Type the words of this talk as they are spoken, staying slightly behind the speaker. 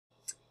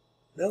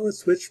Now let's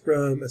switch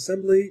from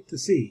assembly to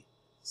C.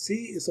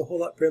 C is a whole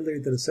lot friendlier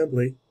than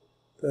assembly.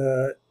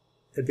 The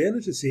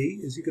advantage of C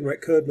is you can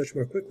write code much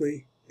more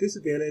quickly.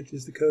 Disadvantage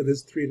is the code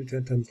is 3 to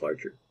 10 times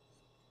larger.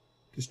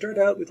 To start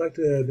out, we'd like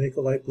to make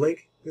a light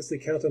blink. Basically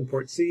count on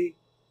port C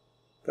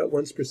about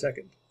once per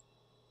second.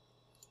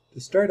 To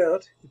start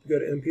out, if you go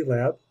to MP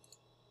Lab,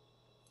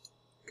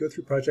 go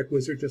through Project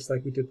Wizard just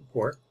like we did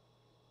before.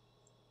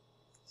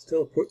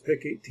 Still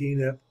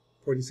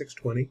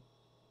PIC18F4620.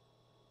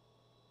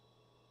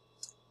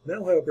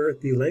 Now, however,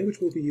 the language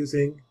we'll be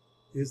using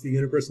is the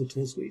Universal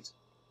Tool Suite.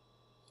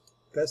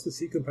 That's the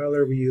C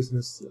compiler we use in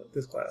this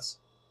class.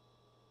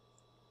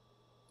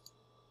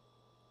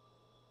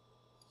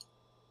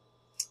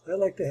 I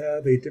like to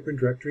have a different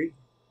directory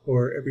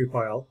for every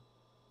file.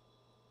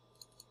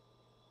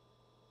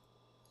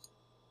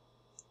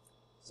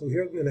 So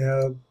here I'm going to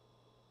have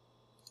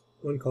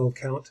one called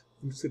count.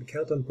 I'm just going to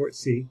count on port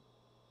C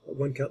at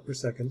 1 count per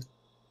second.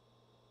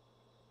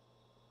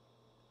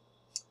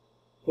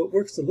 What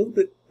works a little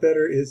bit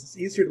better is it's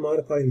easier to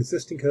modify an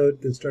existing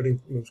code than starting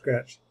from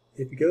scratch.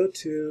 If you go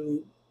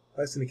to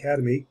Python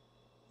Academy,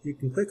 you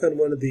can click on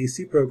one of the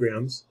C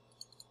programs,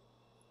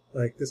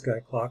 like this guy,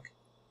 clock.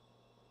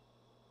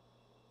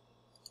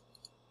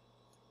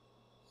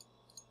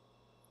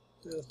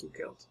 Now let's do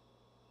count.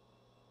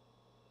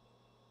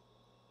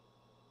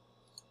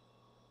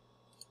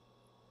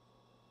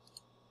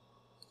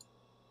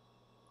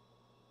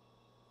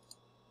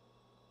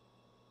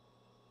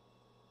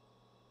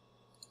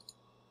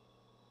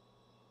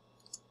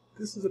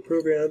 This is a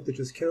program that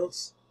just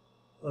counts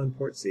on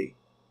port C.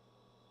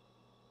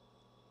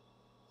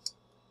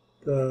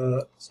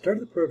 The start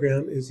of the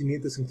program is you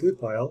need this include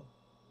file,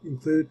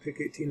 include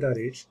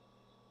PIC18.h.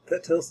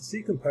 That tells the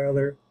C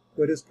compiler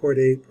what is port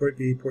A, port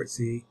B, port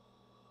C.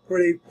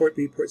 Port A, port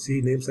B, port C,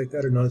 names like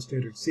that are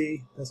non-standard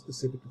C. That's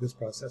specific to this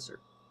processor.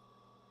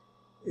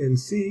 In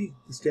C,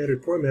 the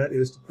standard format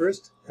is to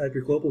first have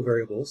your global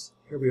variables.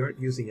 Here we aren't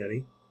using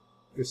any.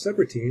 Your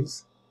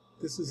subroutines.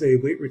 This is a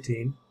wait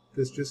routine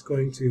that's just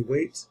going to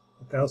wait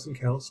 1,000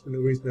 counts for no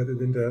reason other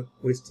than to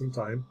waste some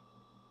time.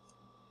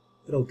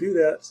 It'll do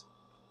that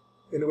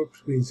anywhere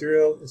between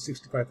 0 and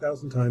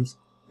 65,000 times,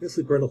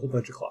 basically burn a whole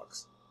bunch of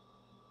clocks.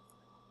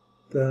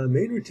 The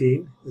main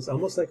routine is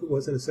almost like it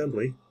was in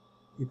assembly.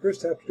 You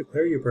first have to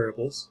declare your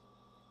variables,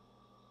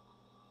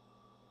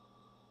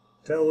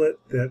 tell it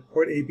that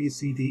port A, B,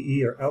 C, D,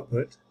 E are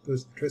output.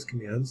 Those are the tris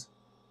commands.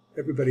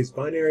 Everybody's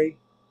binary,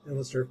 and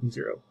let's start from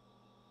 0.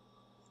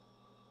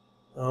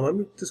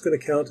 I'm just going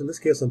to count, in this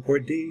case on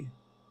port D,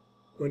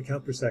 1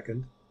 count per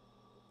second.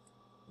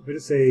 If I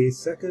just say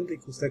second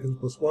equals seconds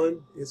plus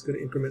 1, it's going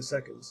to increment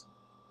seconds.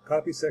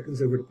 Copy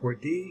seconds over to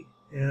port D,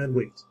 and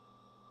wait.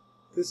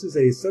 This is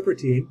a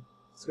subroutine.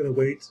 It's going to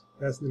wait,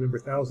 passing the number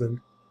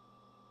 1,000.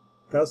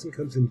 1,000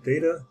 comes in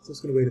data, so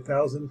it's going to wait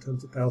 1,000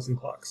 times 1,000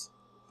 clocks.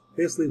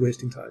 Basically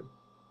wasting time.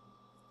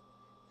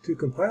 To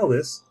compile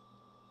this,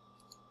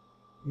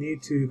 you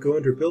need to go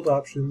under Build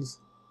Options,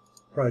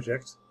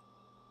 Project.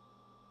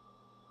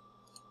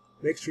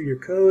 Make sure your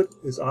code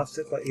is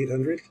offset by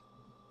 800.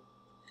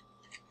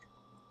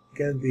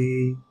 Again,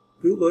 the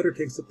bootloader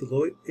takes up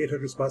the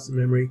 800 spots in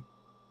memory.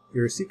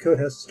 Your C code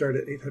has to start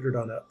at 800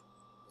 on up.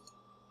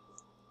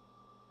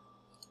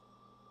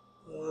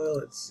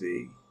 Let's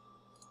see.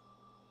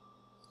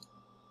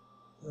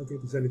 I don't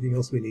think there's anything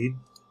else we need.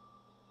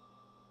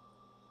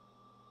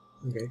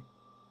 Okay.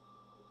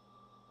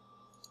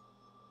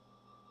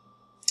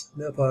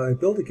 Now if I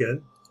build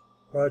again,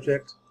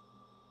 project,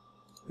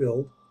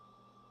 build,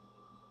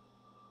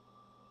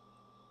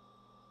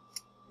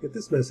 get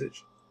this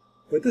message.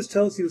 What this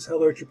tells you is how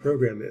large your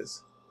program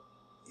is.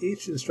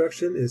 Each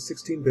instruction is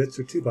 16 bits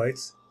or 2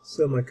 bytes,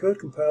 so my code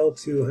compiled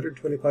to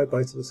 125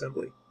 bytes of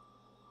assembly.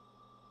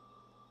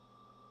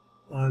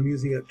 I'm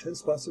using up 10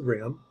 spots of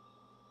RAM.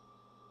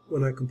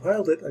 When I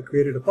compiled it, I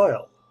created a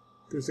file.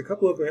 There's a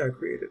couple of them I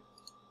created.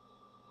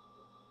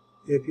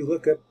 If you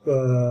look up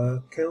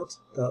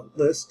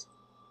count.list,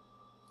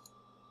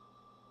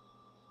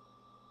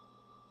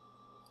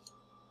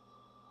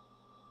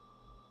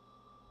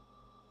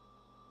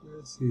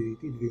 let's see,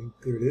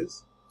 there it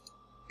is,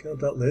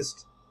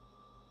 count.list.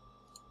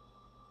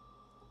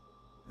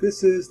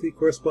 This is the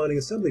corresponding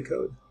assembly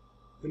code.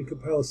 When you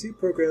compile a C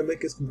program,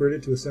 it gets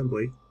converted to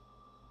assembly.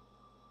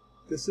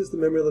 This is the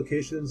memory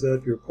locations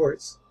of your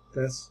ports.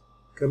 That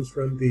comes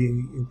from the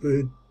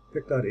include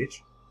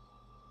PIC.h.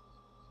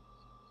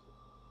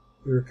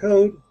 Your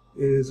code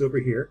is over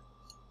here.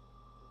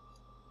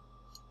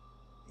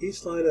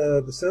 Each line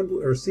of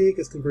assembly or C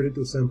gets converted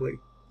to assembly.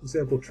 For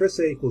example, tris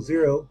A equals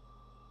 0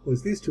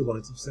 was these 2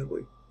 lines of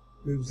assembly.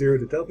 Move 0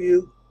 to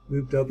W,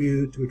 move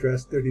W to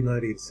address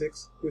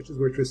 3986, which is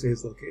where tris A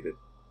is located.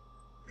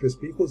 Tris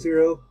B equals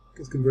 0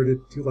 gets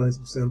converted to 2 lines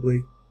of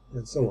assembly,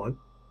 and so on.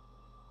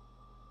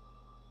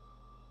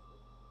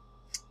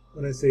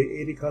 When I say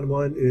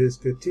 80-1 is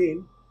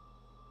 15,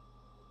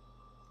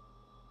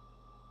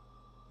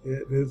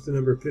 it moves the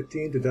number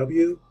 15 to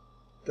W,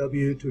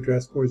 W to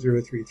address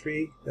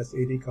 4033, that's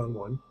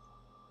 80-1.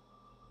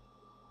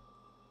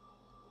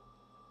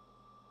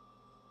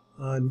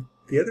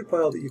 The other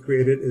file that you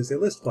created is a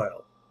list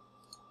file.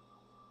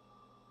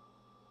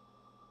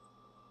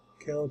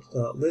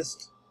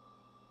 Count.list.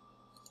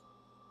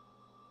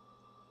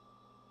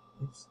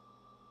 Oops.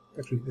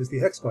 Actually, is the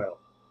hex file.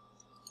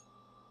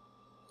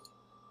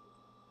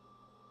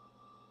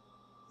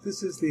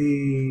 This is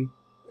the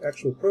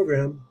actual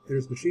program.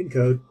 There's machine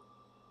code.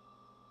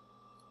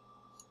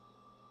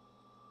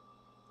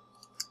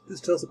 This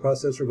tells the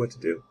processor what to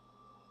do.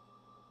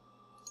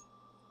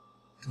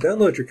 To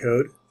download your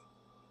code,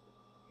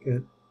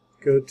 again,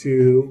 go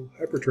to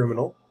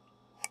Hyperterminal,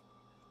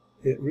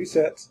 hit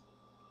Reset,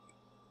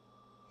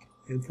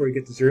 and before you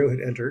get to 0, hit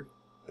Enter.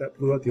 That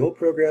blew out the old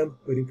program,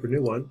 waiting for a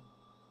new one.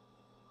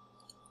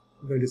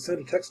 I'm going to send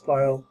a text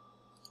file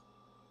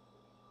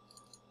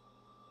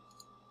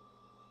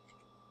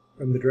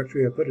from the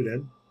directory I put it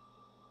in.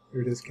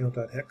 Here it is,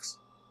 count.hex.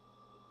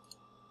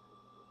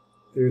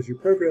 There's your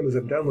program as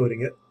I'm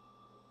downloading it.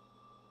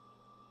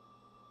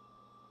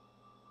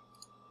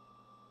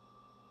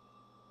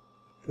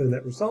 Then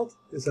that result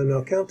is I'm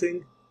now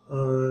counting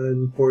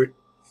on port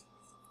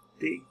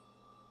D.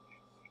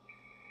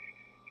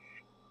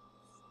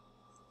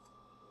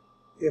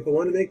 If I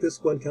want to make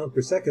this 1 count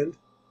per second,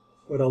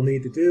 what I'll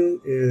need to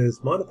do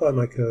is modify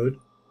my code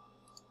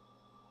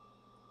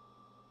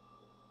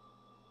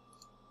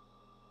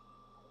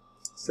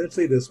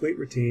essentially this wait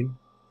routine.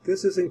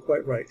 This isn't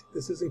quite right.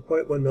 This isn't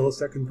quite 1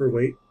 millisecond per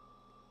wait.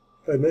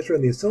 If I measure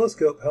on the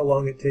oscilloscope how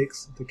long it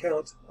takes to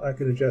count, I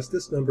can adjust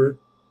this number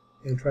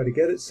and try to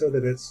get it so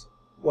that it's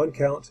 1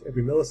 count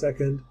every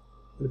millisecond.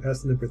 When I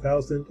pass the number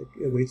 1,000,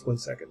 it waits 1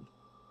 second.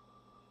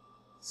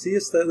 C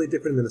is slightly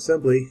different than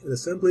assembly. In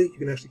assembly, you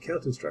can actually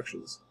count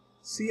instructions.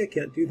 C, I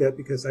can't do that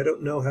because I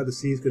don't know how the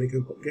C is going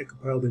to get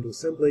compiled into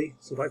assembly,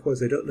 so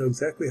likewise I don't know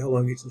exactly how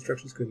long each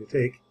instruction is going to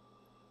take.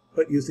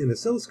 But using an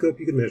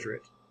oscilloscope, you can measure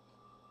it.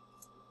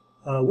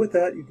 With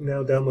that, you can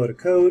now download a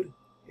code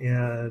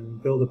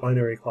and build a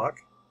binary clock.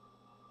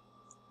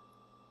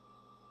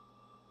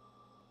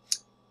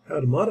 How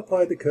to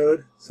modify the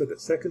code so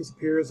that seconds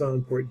appears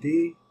on port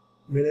D,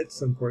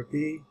 minutes on port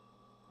B,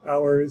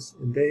 hours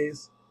and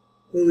days.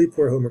 We'll leave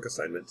for a homework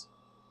assignment.